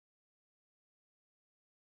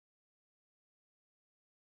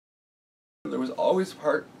was always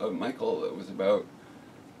part of Michael that was about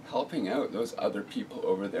helping out those other people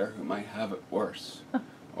over there who might have it worse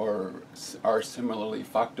or are similarly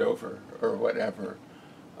fucked over or whatever.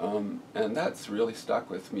 And that's really stuck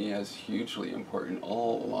with me as hugely important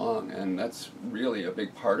all along, and that's really a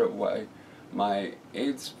big part of why my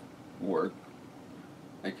AIDS work,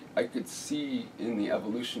 I could see in the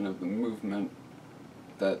evolution of the movement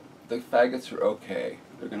that the faggots are okay.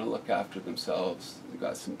 They're going to look after themselves. They've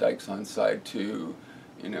got some dykes on side too,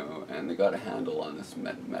 you know, and they got a handle on this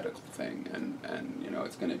medical thing, and you know,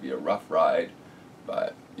 it's going to be a rough ride,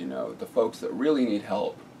 but you know, the folks that really need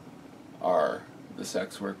help are the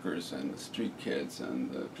sex workers and the street kids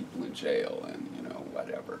and the people in jail and, you know,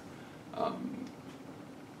 whatever.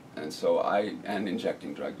 And so and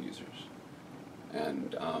injecting drug users.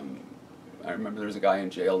 And I remember there was a guy in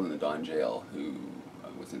jail, in the Don jail, who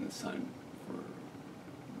was in the sun for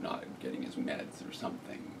not getting his meds or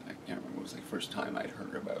something. I can't remember. It was the first time I'd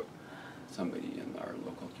heard about somebody in our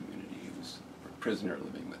local community who was a prisoner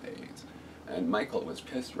living with AIDS. And Michael was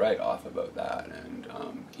pissed right off about that, and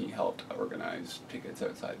he helped organize tickets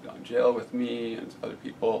outside Don jail with me and other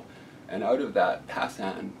people. And out of that,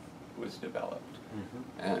 PASAN was developed.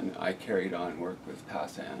 And I carried on work with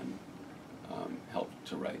PASAN, helped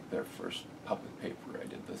to write their first public paper. I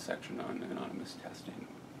did the section on anonymous testing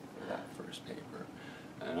for that first paper.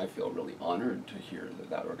 And I feel really honored to hear that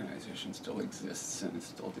that organization still exists and is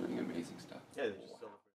still doing amazing stuff. Yeah,